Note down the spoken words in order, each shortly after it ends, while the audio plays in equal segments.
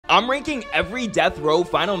I'm ranking every death row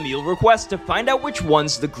final meal request to find out which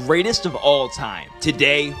one's the greatest of all time.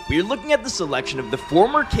 Today, we're looking at the selection of the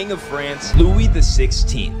former King of France, Louis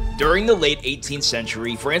XVI. During the late 18th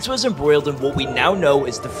century, France was embroiled in what we now know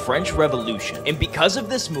as the French Revolution, and because of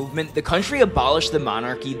this movement, the country abolished the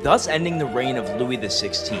monarchy, thus ending the reign of Louis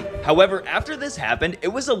XVI. However, after this happened, it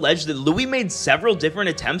was alleged that Louis made several different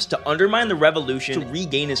attempts to undermine the revolution to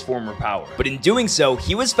regain his former power. But in doing so,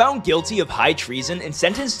 he was found guilty of high treason and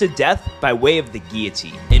sentenced to death by way of the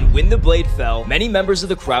guillotine. And when the blade fell, many members of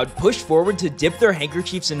the crowd pushed forward to dip their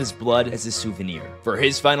handkerchiefs in his blood as a souvenir. For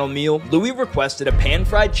his final meal, Louis requested a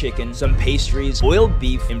pan-fried chicken, some pastries, boiled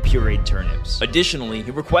beef, and pureed turnips. Additionally, he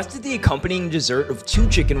requested the accompanying dessert of 2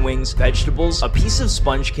 chicken wings, vegetables, a piece of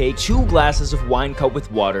sponge cake, 2 glasses of wine cut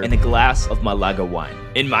with water, and a glass of Malaga wine.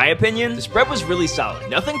 In my opinion, the spread was really solid.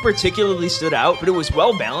 Nothing particularly stood out, but it was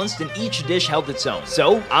well balanced and each dish held its own.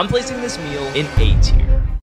 So, I'm placing this meal in A tier.